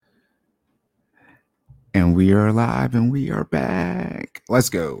And we are live and we are back.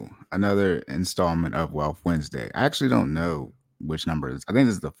 Let's go. Another installment of Wealth Wednesday. I actually don't know which number it is. I think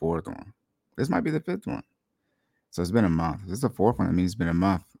this is the fourth one. This might be the fifth one. So it's been a month. This is the fourth one. That means it's been a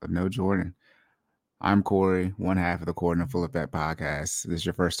month of no Jordan. I'm Corey, one half of the Corey and Full Effect podcast. This is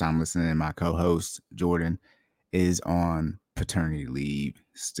your first time listening. My co-host, Jordan, is on paternity leave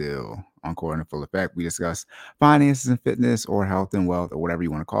still on Corey and Full Effect. We discuss finances and fitness or health and wealth or whatever you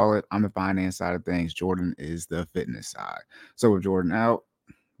want to call it. I'm the finance side of things. Jordan is the fitness side. So with Jordan out,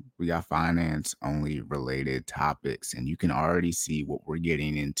 we got finance only related topics, and you can already see what we're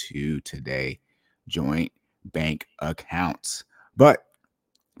getting into today: joint bank accounts. But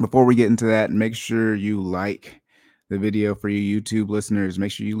before we get into that, make sure you like the video for you YouTube listeners.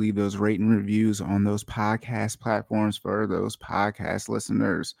 Make sure you leave those rating reviews on those podcast platforms for those podcast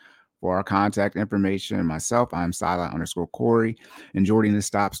listeners. For our contact information, myself, I'm Silent_Corey, and Jordan is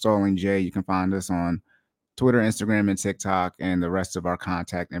Stop Stalling J. You can find us on Twitter, Instagram, and TikTok, and the rest of our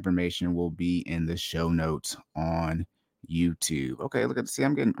contact information will be in the show notes on YouTube. Okay, look at see,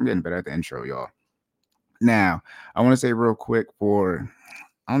 I'm getting better at the intro, y'all. Now, I want to say real quick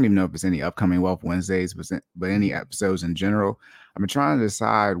I don't even know if it's any upcoming Wealth Wednesdays, but any episodes in general. I've been trying to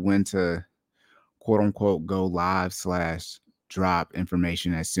decide when to quote unquote go live / drop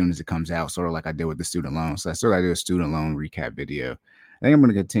information as soon as it comes out, sort of like I did with the student loan. So I sort of do a student loan recap video. I think I'm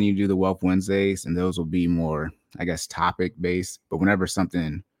going to continue to do the Wealth Wednesdays, and those will be more, I guess, topic based. But whenever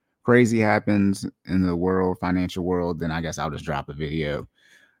something crazy happens in the world, financial world, then I guess I'll just drop a video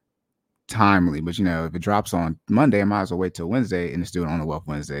timely. But if it drops on Monday, I might as well wait till Wednesday and just do it on the Wealth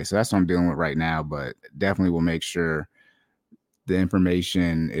Wednesday. So that's what I'm dealing with right now, but definitely will make sure the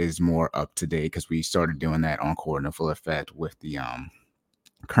information is more up to date, because we started doing that on Corey and Full Effect with the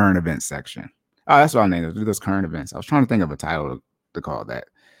current events section. Oh, that's what I named it. Do those current events. I was trying to think of a title to call that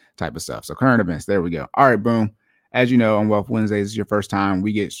type of stuff. So current events, there we go. All right, boom. As you know, on Wealth Wednesdays, is your first time,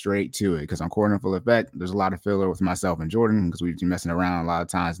 we get straight to it, because on Corey and Full Effect, there's a lot of filler with myself and Jordan, because we've been messing around a lot of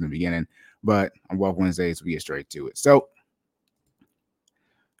times in the beginning. But on Wealth Wednesdays, we get straight to it. So,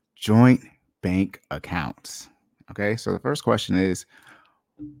 joint bank accounts. Okay, so the first question is,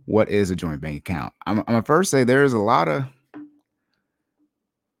 what is a joint bank account? I'm going to first say there's a lot of,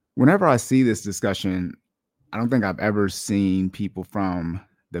 whenever I see this discussion, I don't think I've ever seen people from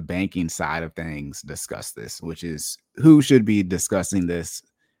the banking side of things discuss this, which is who should be discussing this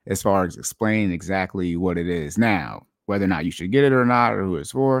as far as explaining exactly what it is. Now, whether or not you should get it or not, or who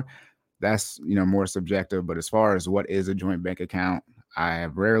it's for, that's more subjective. But as far as what is a joint bank account, I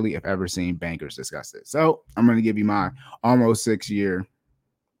have rarely, if ever, seen bankers discuss it. So I'm going to give you my almost 6-year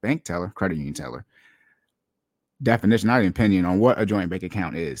bank teller, credit union teller definition, not an opinion, on what a joint bank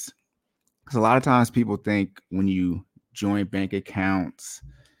account is. Because a lot of times people think when you joint bank accounts,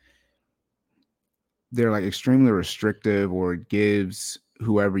 they're like extremely restrictive, or it gives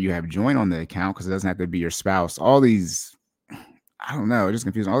whoever you have joint on the account, because it doesn't have to be your spouse, all these, I don't know, just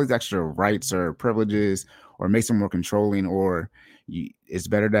confusing, all these extra rights or privileges, or makes them more controlling, or it's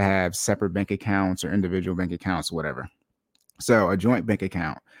better to have separate bank accounts or individual bank accounts, whatever. So a joint bank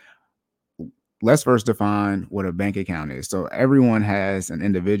account. Let's first define what a bank account is. So everyone has an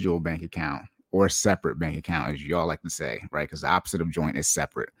individual bank account, or a separate bank account, as you all like to say, right? Because the opposite of joint is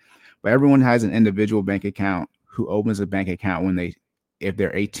separate. But everyone has an individual bank account who opens a bank account if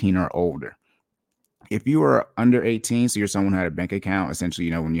they're 18 or older. If you are under 18, so you're someone who had a bank account,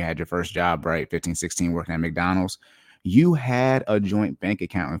 essentially, when you had your first job, right, 15, 16, working at McDonald's, you had a joint bank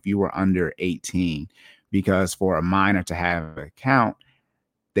account if you were under 18, because for a minor to have an account,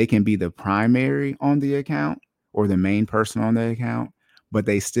 they can be the primary on the account or the main person on the account, but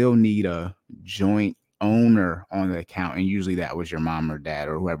they still need a joint owner on the account. And usually that was your mom or dad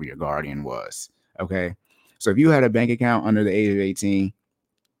or whoever your guardian was. Okay. So if you had a bank account under the age of 18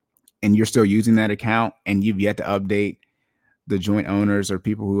 and you're still using that account and you've yet to update the joint owners or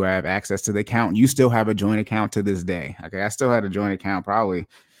people who have access to the account, you still have a joint account to this day. Okay. I still had a joint account probably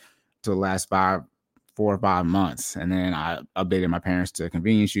to the last 4 or 5 months. And then I updated my parents to a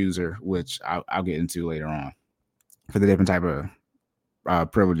convenience user, which I'll get into later on, for the different type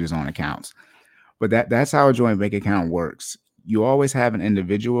of privileges on accounts. But that's how a joint bank account works. You always have an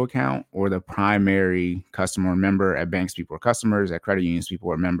individual account, or the primary customer or member. At banks, people are customers. At credit unions,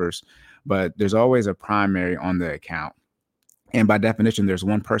 people are members. But there's always a primary on the account. And by definition, there's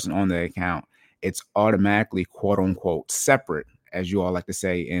one person on the account. It's automatically, quote unquote, separate, as you all like to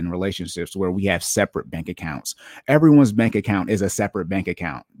say in relationships, where we have separate bank accounts. Everyone's bank account is a separate bank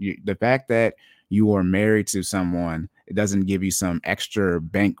account. The fact that you are married to someone, it doesn't give you some extra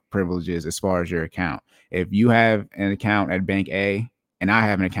bank privileges as far as your account. If you have an account at Bank A and I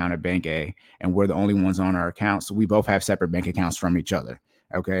have an account at Bank A, and we're the only ones on our account. So we both have separate bank accounts from each other.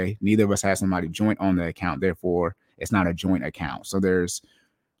 Okay. Neither of us has somebody joint on the account. Therefore, it's not a joint account. So there's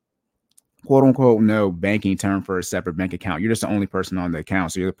quote unquote no banking term for a separate bank account. You're just the only person on the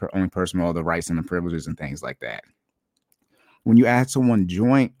account. So you're the only person with all the rights and the privileges and things like that. When you add someone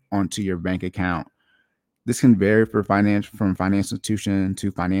joint onto your bank account, this can vary from financial institution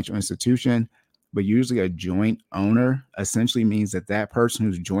to financial institution, but usually a joint owner essentially means that that person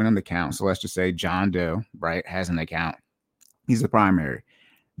who's joint on the account, so let's just say John Doe, right, has an account. He's the primary.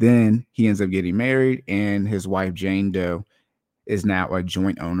 Then he ends up getting married, and his wife, Jane Doe, is now a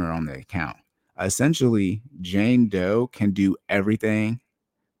joint owner on the account. Essentially, Jane Doe can do everything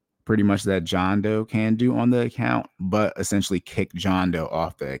pretty much that John Doe can do on the account, but essentially kick John Doe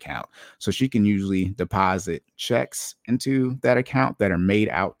off the account. So she can usually deposit checks into that account that are made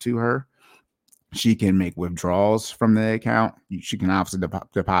out to her. She can make withdrawals from the account. She can obviously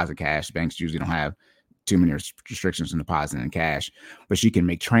deposit cash. Banks usually don't have too many restrictions on depositing cash, but she can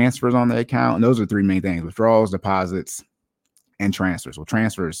make transfers on the account. And those are three main things: withdrawals, deposits, and transfers. Well,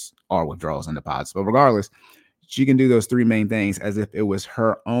 transfers are withdrawals and deposits, but regardless, she can do those three main things as if it was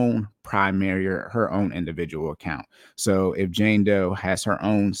her own primary or her own individual account. So if Jane Doe has her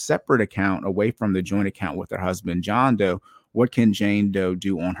own separate account away from the joint account with her husband, John Doe, what can Jane Doe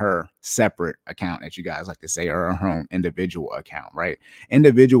do on her separate account, as you guys like to say, or her own individual account, right?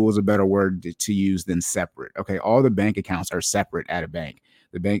 Individual is a better word to use than separate. Okay. All the bank accounts are separate at a bank.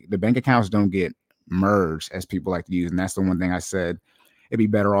 The bank accounts don't get merged, as people like to use. And that's the one thing I said, it'd be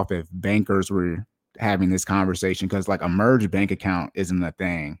better off if bankers were having this conversation, because like a merged bank account isn't a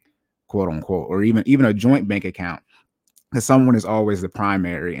thing, quote unquote, or even a joint bank account, because someone is always the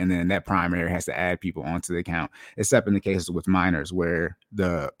primary, and then that primary has to add people onto the account, except in the cases with minors where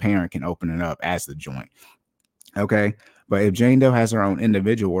the parent can open it up as the joint. Okay. But if Jane Doe has her own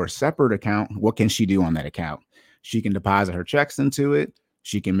individual or separate account, what can she do on that account? She can deposit her checks into it.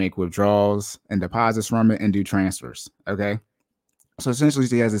 She can make withdrawals and deposits from it and do transfers. Okay. So essentially,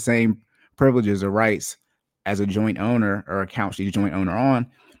 she has the same privileges or rights as a joint owner or account she's a joint owner on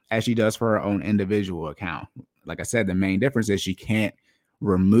as she does for her own individual account. Like I said, the main difference is she can't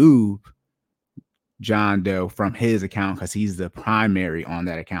remove John Doe from his account because he's the primary on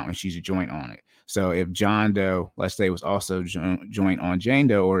that account and she's a joint on it. So if John Doe, let's say, was also joint on Jane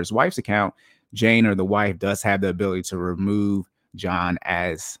Doe or his wife's account, Jane or the wife does have the ability to remove John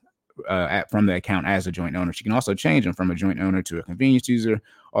as from the account as a joint owner. She can also change him from a joint owner to a convenience user,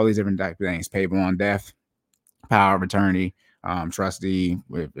 all these different type of things, payable on death, power of attorney, trustee,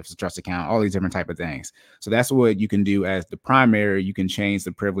 if it's a trust account, all these different type of things. So that's what you can do as the primary. You can change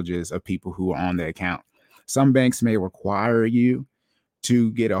the privileges of people who are on the account. Some banks may require you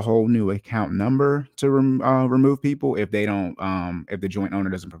to get a whole new account number to remove people if they don't, if the joint owner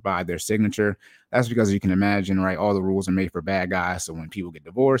doesn't provide their signature. That's because you can imagine, right? All the rules are made for bad guys. So when people get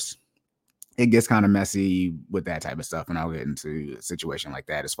divorced, it gets kind of messy with that type of stuff. And I'll get into a situation like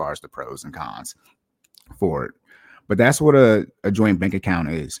that as far as the pros and cons for it. But that's what a joint bank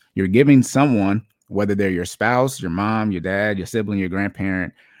account is. You're giving someone, whether they're your spouse, your mom, your dad, your sibling, your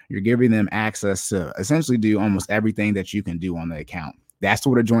grandparent, you're giving them access to essentially do almost everything that you can do on the account. That's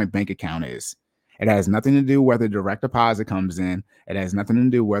what a joint bank account is. It has nothing to do whether direct deposit comes in. It has nothing to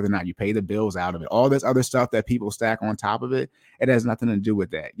do whether or not you pay the bills out of it. All this other stuff that people stack on top of it, it has nothing to do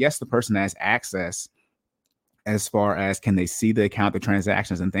with that. Yes, the person has access as far as can they see the account, the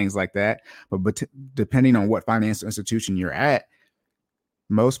transactions and things like that. But depending on what financial institution you're at,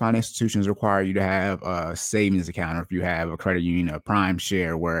 most financial institutions require you to have a savings account, or if you have a credit union, a prime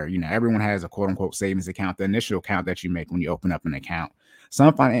share, where, you know, everyone has a quote unquote savings account, the initial account that you make when you open up an account.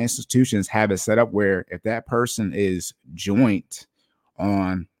 Some financial institutions have it set up where if that person is joint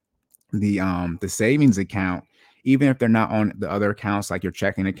on the savings account, even if they're not on the other accounts, like your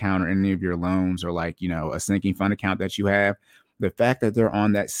checking account or any of your loans, or like, you know, a sinking fund account that you have, the fact that they're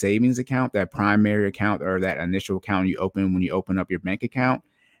on that savings account, that primary account, or that initial account you open when you open up your bank account,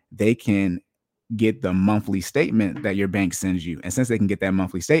 they can get the monthly statement that your bank sends you. And since they can get that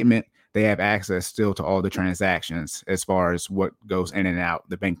monthly statement, they have access still to all the transactions as far as what goes in and out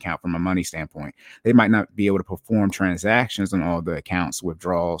the bank account from a money standpoint. They might not be able to perform transactions on all the accounts,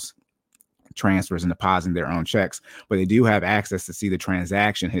 withdrawals, transfers, and depositing their own checks, but they do have access to see the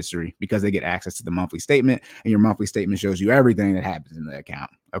transaction history because they get access to the monthly statement, and your monthly statement shows you everything that happens in the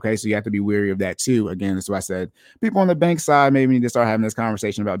account. Okay, so you have to be wary of that too. Again, that's why I said people on the bank side maybe need to start having this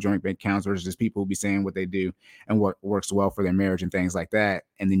conversation about joint bank accounts versus just people who be saying what they do and what works well for their marriage and things like that.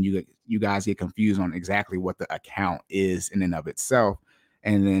 And then you guys get confused on exactly what the account is in and of itself.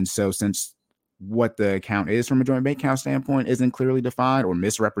 And then so since what the account is from a joint bank account standpoint isn't clearly defined or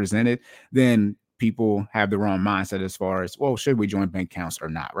misrepresented, then people have the wrong mindset as far as, well, should we join bank accounts or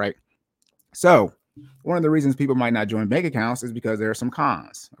not, right? So one of the reasons people might not join bank accounts is because there are some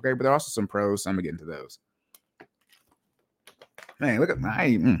cons, okay? But there are also some pros, so I'm gonna get into those. Man, look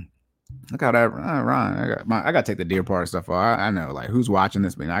how that Ron. I got to take the Deer Park stuff off. I know, like, who's watching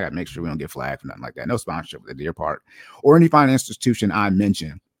this, but I got to make sure we don't get flagged for nothing like that. No sponsorship with the Deer Park or any financial institution I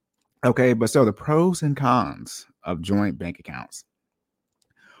mentioned. Okay, but so the pros and cons of joint bank accounts.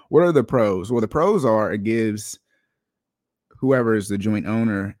 What are the pros? Well, the pros are it gives whoever is the joint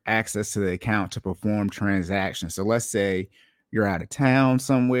owner access to the account to perform transactions. So let's say you're out of town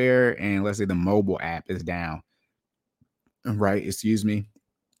somewhere, and let's say the mobile app is down, right? Excuse me,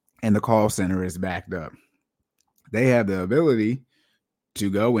 and the call center is backed up. They have the ability to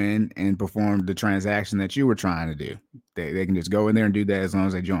go in and perform the transaction that you were trying to do. They can just go in there and do that as long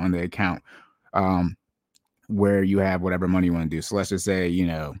as they join the account where you have whatever money you want to do. So let's just say, you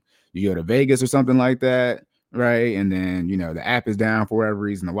go to Vegas or something like that, right? And then, the app is down for whatever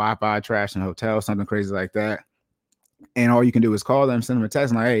reason, the Wi-Fi trash in the hotel, something crazy like that. And all you can do is call them, send them a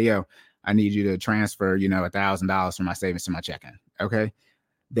text, and like, hey, yo, I need you to transfer, $1,000 from my savings to my checking. Okay.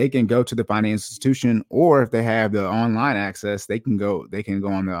 They can go to the financial institution, or if they have the online access, they can go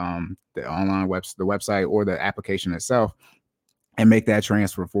on the online website or the application itself and make that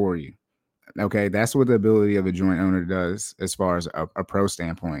transfer for you. Okay, that's what the ability of a joint owner does as far as a pro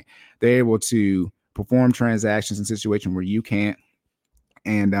standpoint. They're able to perform transactions in situations where you can't,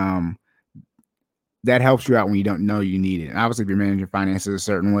 and that helps you out when you don't know you need it. And obviously, if you're managing your finances a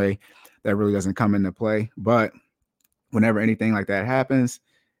certain way, that really doesn't come into play. But whenever anything like that happens,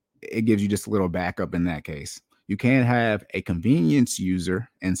 it gives you just a little backup in that case. You can have a convenience user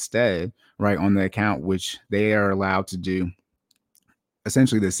instead, right, on the account, which they are allowed to do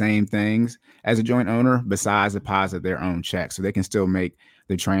essentially the same things as a joint owner besides deposit their own check. So they can still make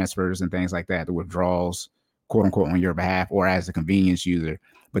the transfers and things like that, the withdrawals, quote unquote, on your behalf or as a convenience user,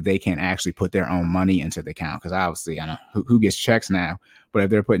 but they can't actually put their own money into the account. Because obviously, I know who gets checks now, but if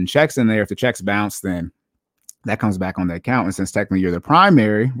they're putting checks in there, if the checks bounce, then that comes back on the account. And since technically you're the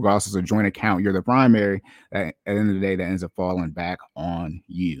primary, regardless of a joint account, you're the primary, at the end of the day, that ends up falling back on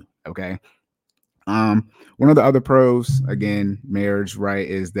you. Okay. One of the other pros, again, marriage, right,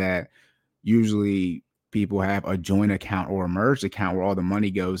 is that usually people have a joint account or a merged account where all the money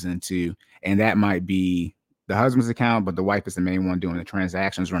goes into, and that might be the husband's account, but the wife is the main one doing the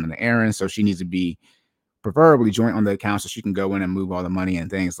transactions, running the errands. So she needs to be preferably joint on the account so she can go in and move all the money and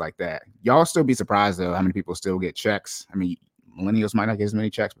things like that. Y'all still be surprised though how many people still get checks. I mean, millennials might not get as many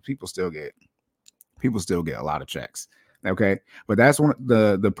checks, but people still get a lot of checks. Okay, but that's one of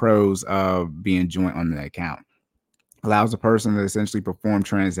the pros of being joint on the account. Allows the person to essentially perform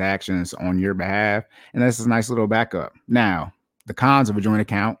transactions on your behalf, and that's a nice little backup. Now, the cons of a joint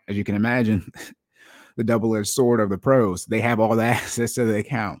account, as you can imagine, the double-edged sword of the pros, they have all the access to the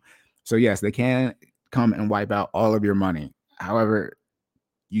account. So yes, they can come and wipe out all of your money. However,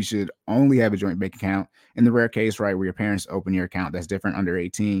 you should only have a joint bank account in the rare case, right, where your parents open your account. That's different under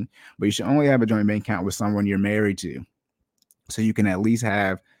 18, but you should only have a joint bank account with someone you're married to. So you can at least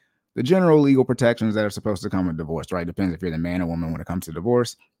have the general legal protections that are supposed to come with divorce, right? Depends if you're the man or woman when it comes to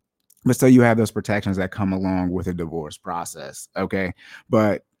divorce. But still, you have those protections that come along with a divorce process, okay?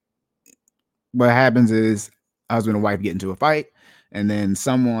 But what happens is husband and wife get into a fight, and then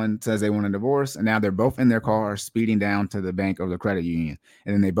someone says they want a divorce, and now they're both in their car speeding down to the bank or the credit union.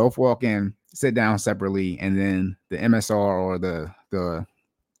 And then they both walk in, sit down separately, and then the MSR or the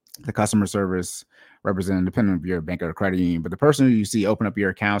customer service representative, depending on if you're a bank or a credit union, but the person who you see open up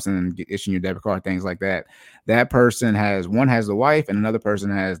your accounts and issuing your debit card, things like that, that person has the wife and another person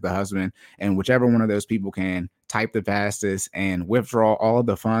has the husband, and whichever one of those people can type the fastest and withdraw all of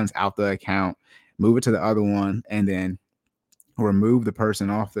the funds out the account, move it to the other one, and then remove the person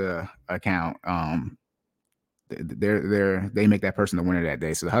off the account. They make that person the winner that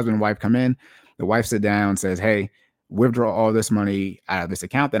day. So the husband and wife come in, the wife sit down and says, hey, withdraw all this money out of this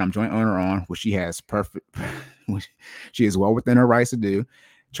account that I'm joint owner on, which she has which she is well within her rights to do.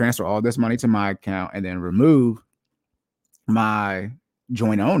 Transfer all this money to my account and then remove my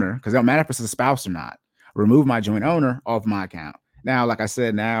joint owner, because it don't matter if it's a spouse or not. Remove my joint owner off my account. Now, like I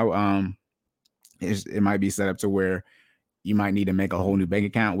said, it might be set up to where you might need to make a whole new bank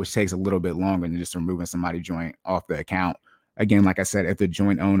account, which takes a little bit longer than just removing somebody joint off the account. Again, like I said, if the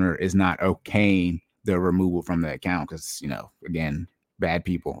joint owner is not okaying the removal from the account, because, again, bad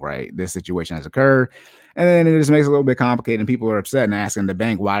people, right? This situation has occurred, and then it just makes it a little bit complicated, and people are upset and asking the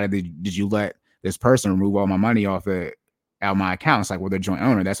bank, why did you let this person remove all my money off out my account. It's like, well, they're joint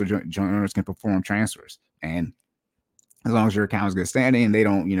owner. That's what joint owners can perform transfers. And as long as your account is good standing, they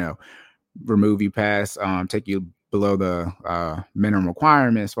don't, remove you past, take you below the minimum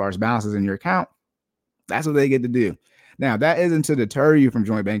requirement as far as balances in your account. That's what they get to do. Now, that isn't to deter you from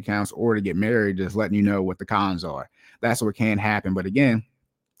joint bank accounts or to get married, just letting you know what the cons are. That's what can happen. But again,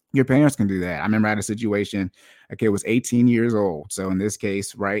 your parents can do that. I remember I had a situation, a kid was 18 years old. So in this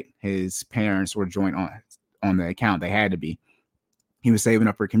case, right, his parents were joint on the account. They had to be. He was saving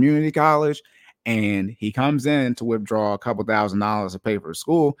up for community college, and he comes in to withdraw a couple $1,000s to pay for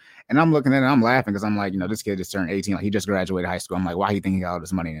school. And I'm looking at it, I'm laughing because I'm like, this kid just turned 18. Like, he just graduated high school. I'm like, why do you think he got all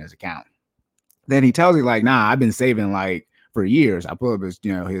this money in his account? Then he tells me like, nah, I've been saving like for years. I pull up his,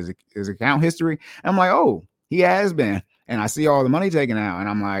 his account history. I'm like, oh, he has been. And I see all the money taken out. And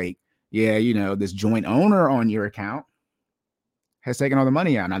I'm like, yeah, this joint owner on your account has taken all the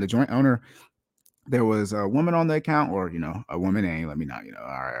money out. Now the joint owner, there was a woman on the account, or, a woman name, let me not, all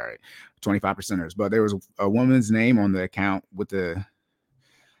right, 25%ers. But there was a woman's name on the account with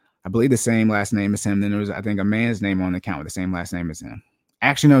I believe the same last name as him. Then there was, I think, a man's name on the account with the same last name as him.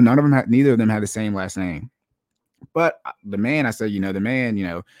 Actually, no, neither of them had the same last name. But the man, I said, the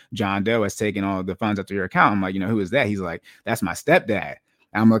man, John Doe has taken all the funds up to your account. I'm like, who is that? He's like, that's my stepdad.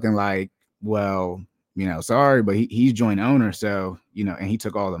 And I'm looking like, well, sorry, but he's joint owner. So, and he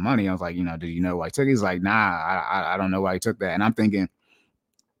took all the money. I was like, do you know why he took it? He's like, nah, I don't know why he took that. And I'm thinking,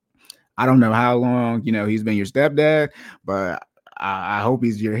 I don't know how long, he's been your stepdad, but I hope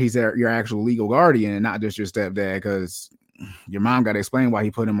he's your actual legal guardian and not just your stepdad, because your mom got to explain why he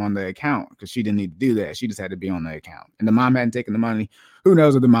put him on the account, because she didn't need to do that. She just had to be on the account. And the mom hadn't taken the money. Who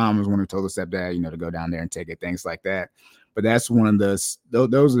knows if the mom was one who told the stepdad, to go down there and take it, things like that. But that's one of those are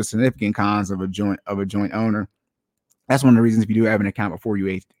the significant cons of a joint owner. That's one of the reasons, if you do have an account before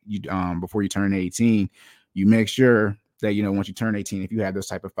you turn 18, you make sure that, once you turn 18, if you have those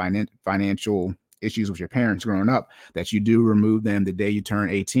type of financial issues with your parents growing up, that you do remove them the day you turn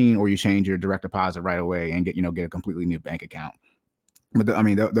 18, or you change your direct deposit right away and get a completely new bank account. But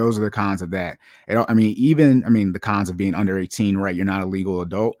those are the cons of that. The cons of being under 18, right? You're not a legal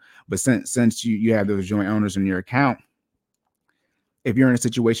adult, but since you have those joint owners in your account, if you're in a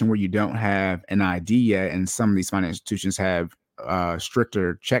situation where you don't have an ID yet, and some of these financial institutions have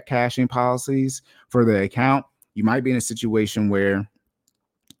stricter check cashing policies for the account, you might be in a situation where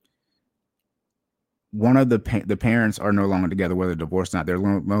one of the parents are no longer together, whether divorced or not, they're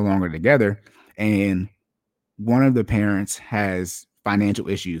no longer together. And one of the parents has financial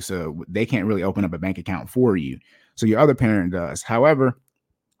issues, so they can't really open up a bank account for you. So your other parent does. However,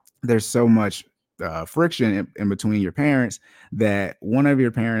 there's so much friction in between your parents that one of your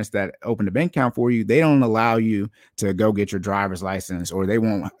parents that opened a bank account for you, they don't allow you to go get your driver's license, or they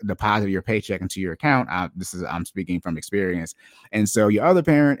won't deposit your paycheck into your account. I'm speaking from experience. And so your other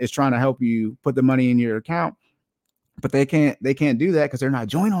parent is trying to help you put the money in your account, but they can't do that because they're not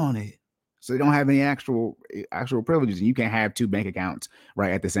joint on it. So they don't have any actual privileges, and you can't have two bank accounts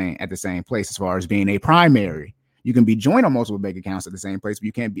right at the same place as far as being a primary. You can be joint on multiple bank accounts at the same place, but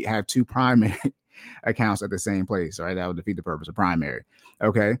you can't have two primary accounts at the same place, right? That would defeat the purpose of primary.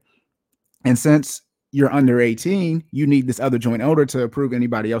 Okay. And since you're under 18, you need this other joint owner to approve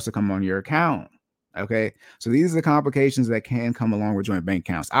anybody else to come on your account. Okay. So these are the complications that can come along with joint bank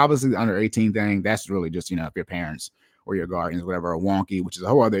accounts. Obviously, the under 18 thing, that's really just, if your parents or your guardians, whatever, are wonky, which is a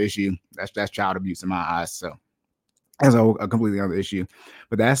whole other issue. That's child abuse in my eyes. So that's a completely other issue.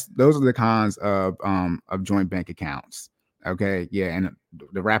 But those are the cons of joint bank accounts. Okay. Yeah. And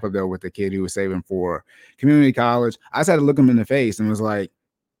the wrap up though with the kid who was saving for community college, I just had to look him in the face and was like,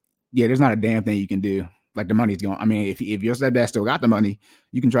 yeah, there's not a damn thing you can do. Like, the money's going. If your stepdad still got the money,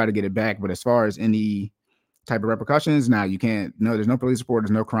 you can try to get it back. But as far as any type of repercussions, you can't. No, there's no police report.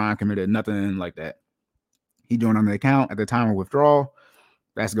 There's no crime committed. Nothing like that. He joined on the account at the time of withdrawal.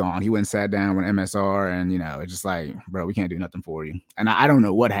 That's gone. He went and sat down with MSR, and it's just like, bro, we can't do nothing for you. And I don't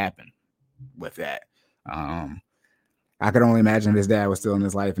know what happened with that. I could only imagine if his dad was still in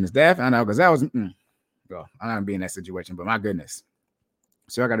his life and his death. I know, because that was, well, I'm not gonna be in that situation, but my goodness.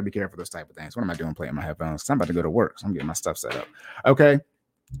 So I got to be careful those type of things. What am I doing playing my headphones? I'm about to go to work, so I'm getting my stuff set up. Okay.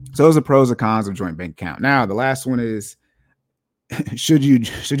 So those are pros and cons of joint bank account. Now, the last one is, should you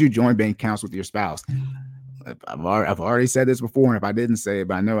join bank accounts with your spouse? I've already said this before, and if I didn't say it,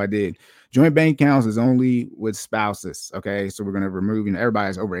 but I know I did. Joint bank accounts is only with spouses. Okay. So we're going to remove,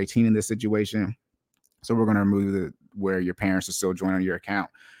 everybody's over 18 in this situation. So we're going to remove where your parents are still joined on your account.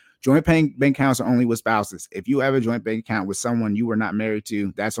 Joint bank accounts are only with spouses. If you have a joint bank account with someone you were not married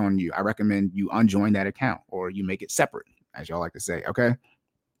to, that's on you. I recommend you unjoin that account, or you make it separate, as y'all like to say. Okay.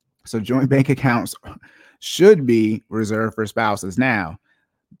 So joint bank accounts should be reserved for spouses. Now,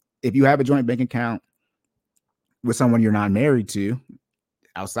 if you have a joint bank account with someone you're not married to,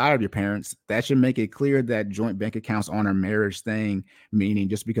 outside of your parents, that should make it clear that joint bank accounts aren't a marriage thing, meaning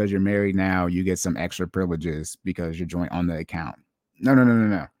just because you're married now, you get some extra privileges because you're joint on the account. No, no, no, no,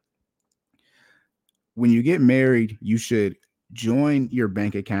 no. When you get married, you should join your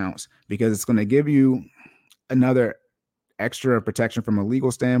bank accounts because it's going to give you another extra protection from a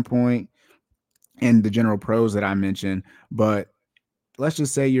legal standpoint and the general pros that I mentioned. But let's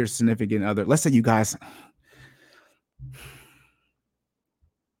just say your significant other, let's say you guys,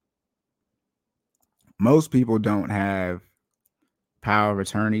 most people don't have power of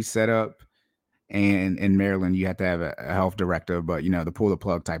attorney set up. And in Maryland, you have to have a health director, but the pull the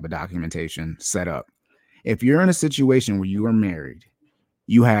plug type of documentation set up. If you're in a situation where you are married,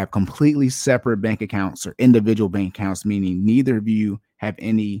 you have completely separate bank accounts or individual bank accounts, meaning neither of you have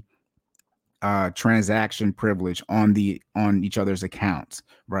any transaction privilege on each other's accounts,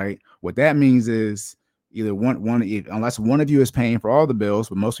 right? What that means is either unless one of you is paying for all the bills,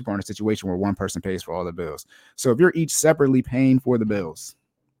 but most people are in a situation where one person pays for all the bills. So if you're each separately paying for the bills,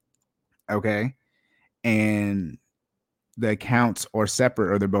 okay, and the accounts are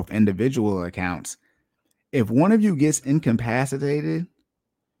separate or they're both individual accounts, if one of you gets incapacitated,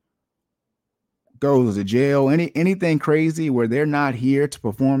 goes to jail, anything crazy where they're not here to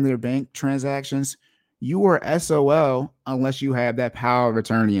perform their bank transactions, you are SOL unless you have that power of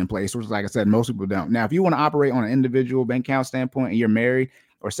attorney in place, which, like I said, most people don't. Now, if you want to operate on an individual bank account standpoint and you're married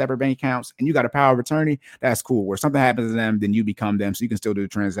or separate bank accounts and you got a power of attorney, that's cool. Where something happens to them, then you become them, so you can still do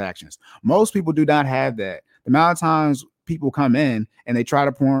transactions. Most people do not have that. The amount of times people come in and they try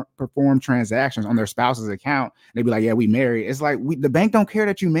to perform transactions on their spouse's account, they be like, yeah, we married. It's like the bank don't care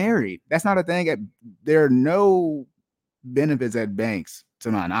that you married. That's not a thing. There are no benefits at banks,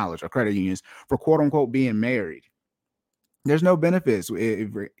 to my knowledge, or credit unions for quote unquote being married. There's no benefits.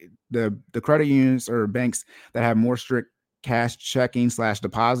 The credit unions or banks that have more strict cash checking /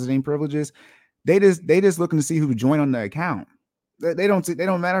 depositing privileges, they just looking to see who joined on the account. They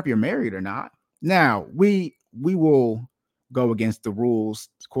don't matter if you're married or not. Now we will go against the rules,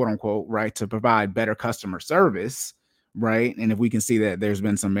 quote unquote, right, to provide better customer service, right? And if we can see that there's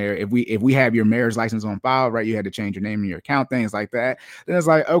been some marriage, if we have your marriage license on file, right, you had to change your name and your account, things like that, then it's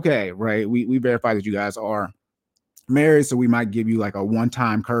like, okay, right, we verify that you guys are married, so we might give you like a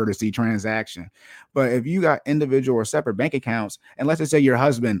one-time courtesy transaction. But if you got individual or separate bank accounts, and let's just say your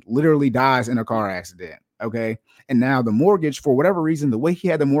husband literally dies in a car accident, okay, and now the mortgage, for whatever reason, the way he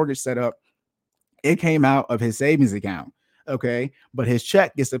had the mortgage set up, it came out of his savings account, okay, but his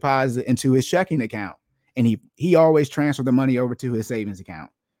check gets deposited into his checking account, and he always transferred the money over to his savings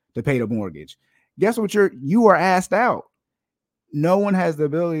account to pay the mortgage. Guess what? You are asked out. No one has the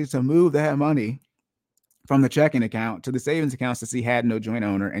ability to move that money from the checking account to the savings account since he had no joint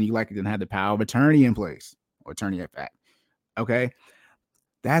owner and you likely didn't have the power of attorney in place, or attorney at fact. Okay.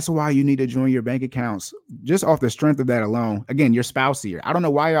 That's why you need to join your bank accounts, just off the strength of that alone. Again, your spouse here. I don't know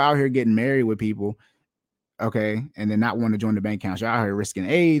why you're out here getting married with people, okay, and then not want to join the bank accounts. You're out here risking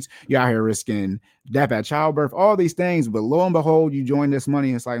AIDS. You're out here risking death at childbirth, all these things. But lo and behold, you join this money.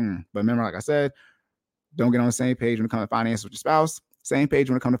 And it's like, but remember, like I said, don't get on the same page when it comes to finance with your spouse. Same page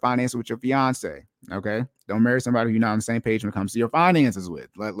when it comes to finance with your fiance. Okay, don't marry somebody who you're not on the same page when it comes to your finances with.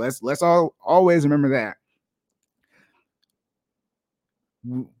 Let's all always remember that.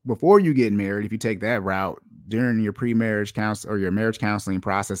 Before you get married, if you take that route during your pre-marriage counsel or your marriage counseling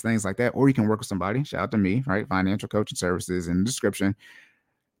process, things like that, or you can work with somebody. Shout out to me, right? Financial coaching services in the description.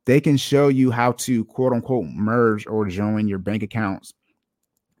 They can show you how to quote unquote merge or join your bank accounts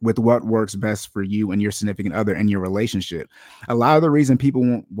with what works best for you and your significant other and your relationship. A lot of the reason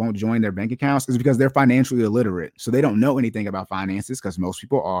people won't join their bank accounts is because they're financially illiterate. So they don't know anything about finances, because most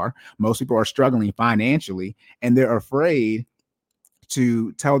people are. Most people are struggling financially and they're afraid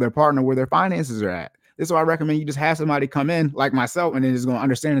to tell their partner where their finances are at. This is why I recommend you just have somebody come in like myself, and then just going to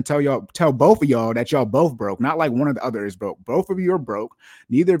understand and tell both of y'all that y'all both broke. Not like one of the other is broke. Both of you are broke.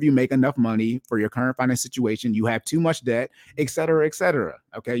 Neither of you make enough money for your current financial situation. You have too much debt, et cetera, et cetera.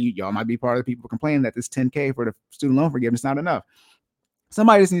 Okay, y'all might be part of the people complaining that this $10K for the student loan forgiveness is not enough.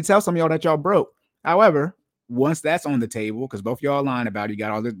 Somebody just need to tell some of y'all that y'all broke. However, once that's on the table, because both y'all lying about it, you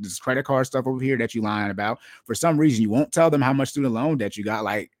got all this credit card stuff over here that you lying about. For some reason, you won't tell them how much student loan debt you got.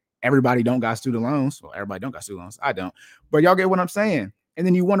 Like, everybody don't got student loans. Well, everybody don't got student loans. I don't. But y'all get what I'm saying. And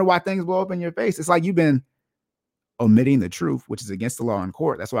then you wonder why things blow up in your face. It's like you've been omitting the truth, which is against the law in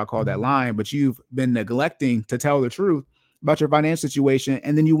court. That's why I call that lying. But you've been neglecting to tell the truth. about your financial situation,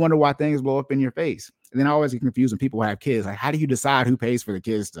 and then you wonder why things blow up in your face. And then I always get confused when people have kids. Like, how do you decide who pays for the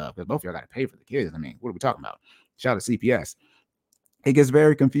kids stuff? Because both of y'all got to pay for the kids. I mean, what are we talking about? Shout out to CPS. It gets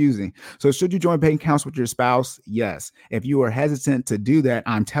very confusing. So should you join bank accounts with your spouse? Yes. If you are hesitant to do that,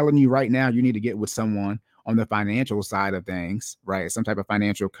 I'm telling you right now, you need to get with someone on the financial side of things, right? Some type of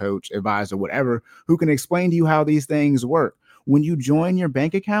financial coach, advisor, whatever, who can explain to you how these things work. When you join your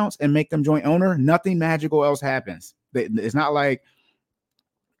bank accounts and make them joint owner, nothing magical else happens. It's not like,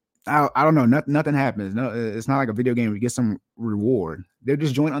 I don't know, nothing happens. No, it's not like a video game where you get some reward. They're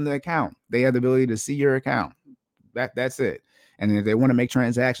just joint on the account. They have the ability to see your account. That's it. And if they want to make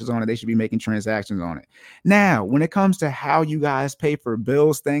transactions on it, they should be making transactions on it. Now, when it comes to how you guys pay for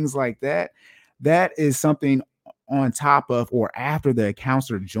bills, things like that, that is something on top of or after the accounts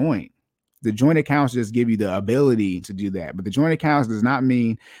are joint. The joint accounts just give you the ability to do that. But the joint accounts does not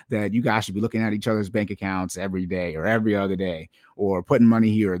mean that you guys should be looking at each other's bank accounts every day or every other day or putting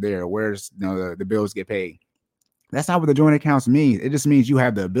money here or there, where's the bills get paid. That's not what the joint accounts means. It just means you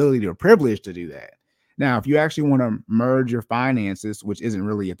have the ability or privilege to do that. Now, if you actually want to merge your finances, which isn't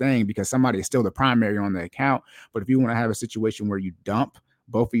really a thing because somebody is still the primary on the account, but if you want to have a situation where you dump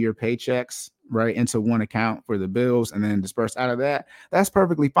both of your paychecks right into one account for the bills and then disperse out of that, that's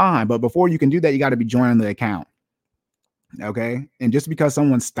perfectly fine. But before you can do that, you got to be joining the account. Okay. And just because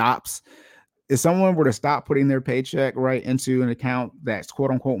someone stops, if someone were to stop putting their paycheck right into an account that's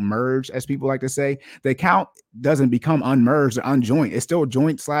quote unquote merged, as people like to say, the account doesn't become unmerged or unjoint. It's still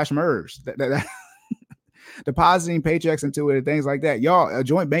joint / merged. Depositing paychecks into it and things like that. Y'all, a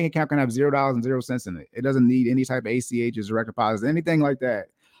joint bank account can have $0.00 in it. It doesn't need any type of ACHs, direct deposits, anything like that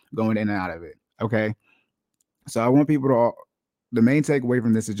going in and out of it. Okay. So I want people to, the main takeaway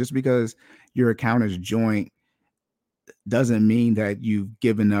from this is just because your account is joint doesn't mean that you've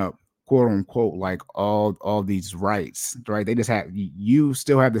given up quote unquote like all these rights, right? They just have, you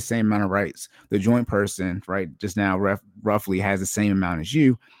still have the same amount of rights. The joint person, right, just now roughly has the same amount as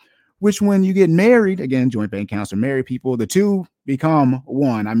you. Which when you get married, again, joint bank accounts are married people, the two become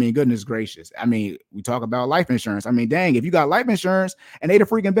one. I mean, goodness gracious. I mean, we talk about life insurance. I mean, dang, if you got life insurance and they the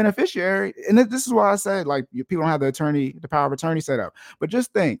freaking beneficiary, and this is why I said, like, people don't have the power of attorney set up. But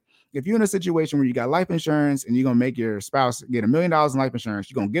just think, if you're in a situation where you got life insurance and you're going to make your spouse get $1 million in life insurance,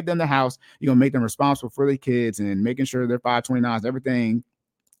 you're going to give them the house, you're going to make them responsible for the kids and making sure their 529s, everything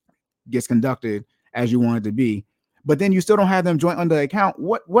gets conducted as you want it to be. But then you still don't have them joint under the account.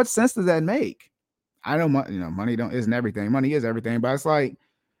 What sense does that make? I know, money isn't everything. Money is everything, but it's like,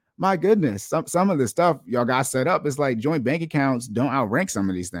 my goodness, some of the stuff y'all got set up is like joint bank accounts don't outrank some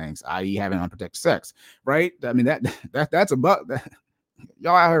of these things, i.e., having unprotected sex, right? I mean that's a buck.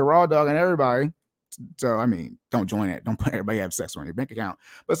 Y'all out here raw dogging everybody. So I mean, don't join it. Don't put everybody have sex on your bank account.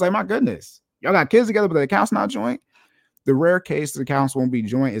 But it's like, my goodness, y'all got kids together, but the account's not joint. The rare case the accounts won't be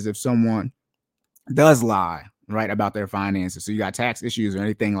joint is if someone does lie, right, about their finances. So you got tax issues or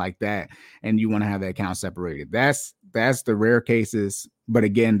anything like that, and you want to have the account separated. That's the rare cases. But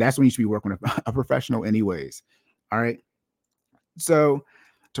again, that's when you should be working with a professional anyways. All right. So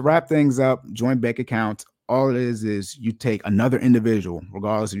to wrap things up, joint bank accounts, all it is you take another individual,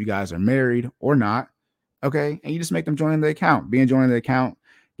 regardless if you guys are married or not. Okay. And you just make them join the account. Being joined the account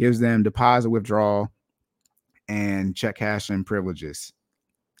gives them deposit, withdrawal, and check cashing privileges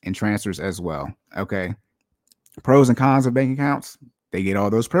and transfers as well. Okay. Pros and cons of bank accounts, they get all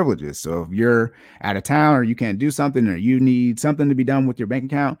those privileges. So if you're out of town or you can't do something or you need something to be done with your bank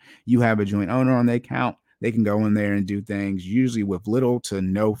account, you have a joint owner on the account. They can go in there and do things usually with little to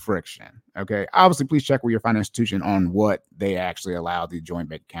no friction. Okay. Obviously, please check with your financial institution on what they actually allow the joint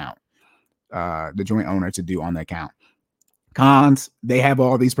bank account, the joint owner to do on the account. Cons, they have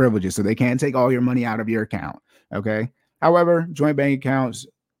all these privileges, so they can't take all your money out of your account. Okay. However, joint bank accounts,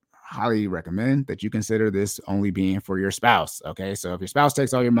 highly recommend that you consider this only being for your spouse. Okay. So if your spouse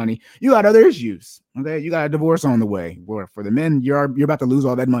takes all your money, you got other issues. Okay. You got a divorce on the way. Or for the men, you're about to lose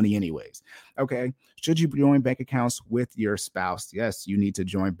all that money anyways. Okay. Should you join bank accounts with your spouse? Yes, you need to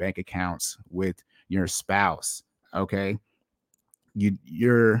join bank accounts with your spouse. Okay.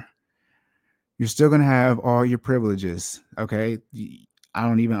 You're still going to have all your privileges. Okay. I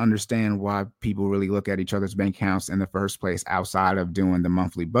don't even understand why people really look at each other's bank accounts in the first place outside of doing the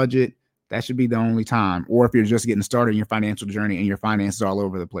monthly budget. That should be the only time. Or if you're just getting started in your financial journey and your finances are all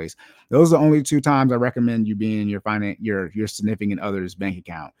over the place. Those are the only two times I recommend you being in your significant other's bank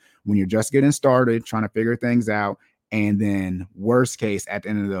account. When you're just getting started, trying to figure things out, and then worst case at the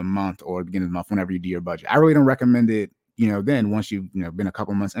end of the month or beginning of the month, whenever you do your budget. I really don't recommend it. Then once you've been a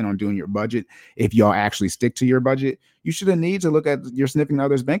couple months in on doing your budget, if y'all actually stick to your budget, you shouldn't need to look at your significant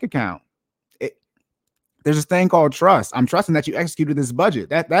other's bank account. There's this thing called trust. I'm trusting that you executed this budget.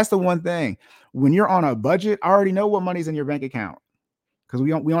 That's the one thing. When you're on a budget, I already know what money's in your bank account because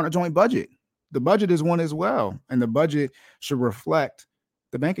we on a joint budget. The budget is one as well, and the budget should reflect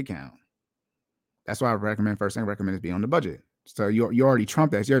the bank account. That's why I recommend first thing I recommend is being on the budget. So you already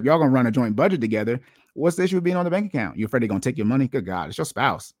trumped that. So if y'all gonna run a joint budget together, what's the issue with being on the bank account? You afraid they're gonna take your money? Good God, it's your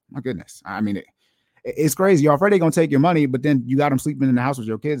spouse. My goodness. I mean, it's crazy. You're afraid they're gonna take your money, but then you got them sleeping in the house with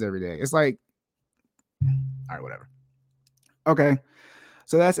your kids every day. It's like, all right, whatever. Okay.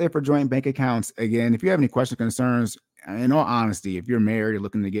 So that's it for joint bank accounts. Again, if you have any questions, concerns, in all honesty, if you're married or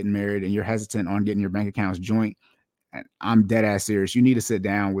looking to get married and you're hesitant on getting your bank accounts joint, I'm dead ass serious. You need to sit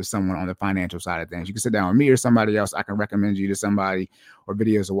down with someone on the financial side of things. You can sit down with me or somebody else. I can recommend you to somebody or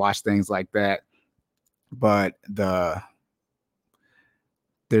videos to watch things like that. But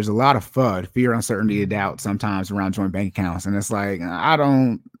there's a lot of FUD, fear, uncertainty, and doubt sometimes around joint bank accounts. And it's like, I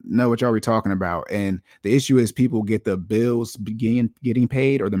don't know what y'all be talking about. And the issue is people get the bills getting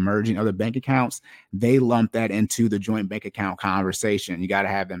paid or the merging of the bank accounts. They lump that into the joint bank account conversation. You got to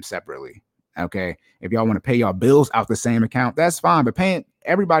have them separately. Okay. If y'all want to pay y'all bills out the same account, that's fine. But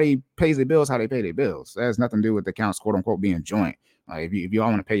everybody pays their bills how they pay their bills. That has nothing to do with the accounts, quote unquote, being joint. Like if you all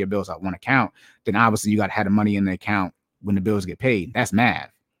want to pay your bills out one account, then obviously you got to have the money in the account when the bills get paid. That's math.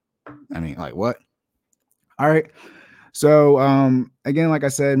 I mean, like what? All right. So again, like I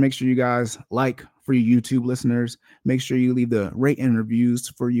said, make sure you guys like for you YouTube listeners. Make sure you leave the rate and reviews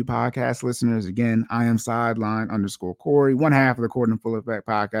for you podcast listeners. Again, I am sideline_Corey, one half of the Court in Full Effect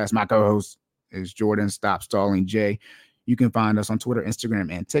podcast. My co-host is Jordan Stop Stalling J. You can find us on Twitter,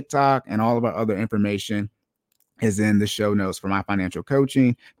 Instagram, and TikTok, and all of our other information is in the show notes for my financial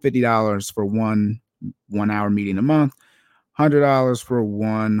coaching. $50 for one hour meeting a month. $100 for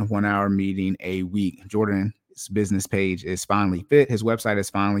one hour meeting a week. Jordan's business page is Finally Fit. His website is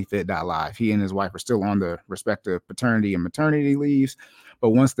finallyfit.live. He and his wife are still on the respective paternity and maternity leaves, but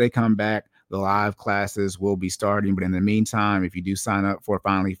once they come back, the live classes will be starting. But in the meantime, if you do sign up for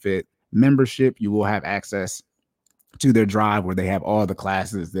Finally Fit membership, you will have access to their drive where they have all the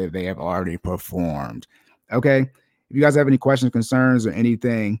classes that they have already performed. Okay. If you guys have any questions, concerns, or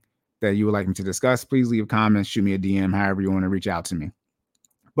anything that you would like me to discuss, please leave a comment, shoot me a DM, however you want to reach out to me.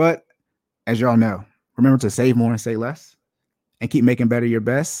 But as y'all know, remember to save more and say less and keep making better your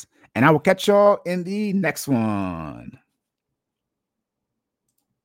best. And I will catch y'all in the next one.